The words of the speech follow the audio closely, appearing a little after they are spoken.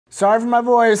Sorry for my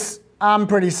voice, I'm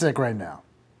pretty sick right now.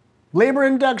 Labor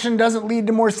induction doesn't lead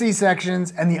to more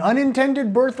C-sections, and the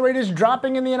unintended birth rate is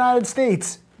dropping in the United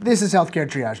States. This is Healthcare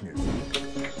Triage News.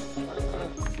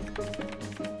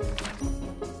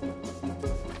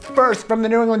 First, from the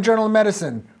New England Journal of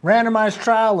Medicine, randomized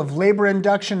trial of labor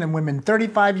induction in women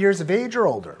 35 years of age or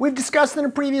older. We've discussed in a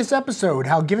previous episode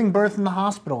how giving birth in the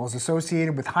hospital is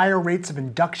associated with higher rates of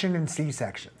induction and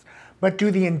C-sections. But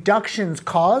do the inductions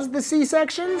cause the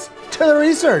C-sections? To the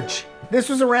research! This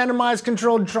was a randomized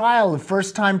controlled trial of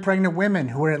first-time pregnant women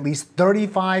who were at least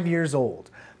 35 years old.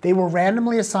 They were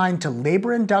randomly assigned to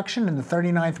labor induction in the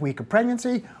 39th week of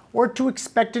pregnancy or to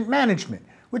expectant management,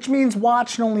 which means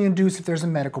watch and only induce if there's a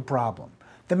medical problem.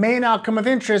 The main outcome of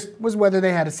interest was whether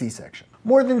they had a C-section.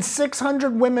 More than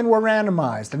 600 women were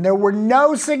randomized, and there were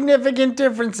no significant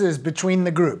differences between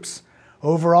the groups.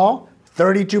 Overall,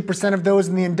 32% of those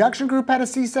in the induction group had a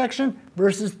C-section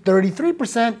versus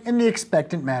 33% in the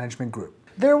expectant management group.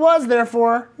 There was,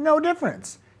 therefore, no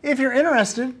difference. If you're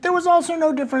interested, there was also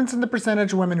no difference in the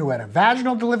percentage of women who had a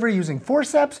vaginal delivery using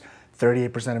forceps,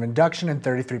 38% of induction and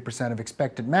 33% of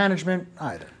expectant management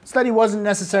either. The study wasn't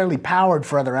necessarily powered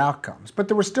for other outcomes, but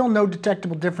there were still no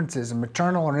detectable differences in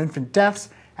maternal or infant deaths,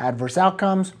 adverse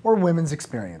outcomes, or women's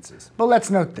experiences. But let's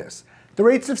note this. The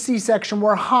rates of C-section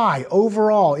were high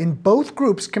overall in both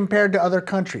groups compared to other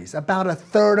countries. About a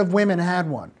third of women had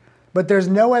one. But there's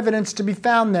no evidence to be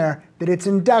found there that it's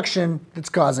induction that's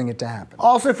causing it to happen.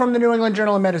 Also from the New England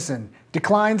Journal of Medicine,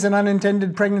 declines in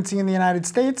unintended pregnancy in the United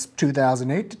States,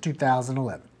 2008 to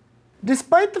 2011.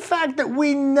 Despite the fact that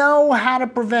we know how to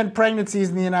prevent pregnancies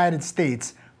in the United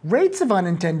States, rates of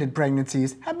unintended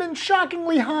pregnancies have been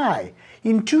shockingly high.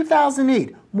 In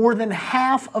 2008, more than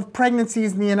half of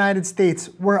pregnancies in the United States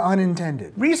were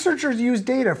unintended. Researchers used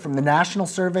data from the National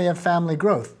Survey of Family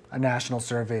Growth, a national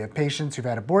survey of patients who've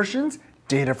had abortions,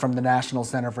 data from the National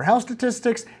Center for Health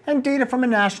Statistics, and data from a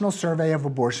national survey of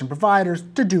abortion providers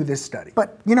to do this study.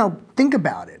 But, think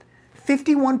about it.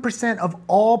 51% of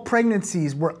all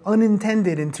pregnancies were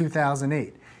unintended in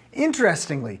 2008.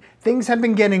 Interestingly, things have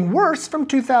been getting worse from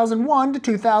 2001 to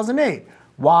 2008.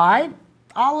 Why?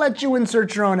 I'll let you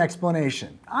insert your own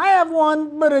explanation. I have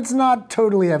one, but it's not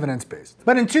totally evidence-based.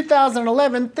 But in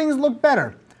 2011, things look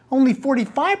better. Only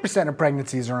 45% of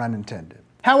pregnancies are unintended.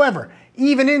 However,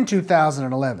 even in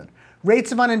 2011,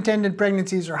 rates of unintended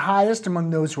pregnancies are highest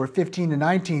among those who are 15 to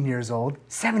 19 years old,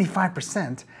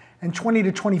 75%, and 20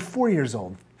 to 24 years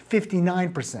old,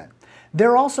 59%.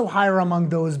 They're also higher among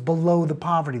those below the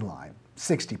poverty line,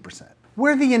 60%.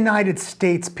 We're the United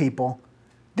States, people.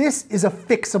 This is a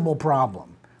fixable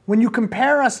problem. When you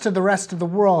compare us to the rest of the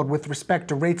world with respect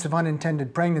to rates of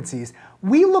unintended pregnancies,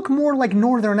 we look more like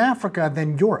Northern Africa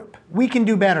than Europe. We can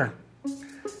do better.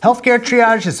 Healthcare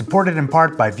Triage is supported in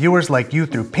part by viewers like you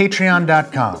through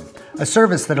Patreon.com, a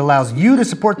service that allows you to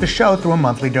support the show through a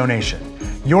monthly donation.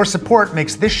 Your support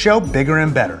makes this show bigger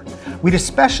and better. We'd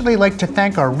especially like to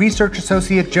thank our research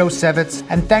associate Joe Sevitz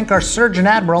and thank our Surgeon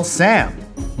Admiral Sam.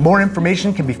 More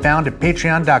information can be found at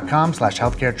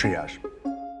patreon.com/healthcaretriage.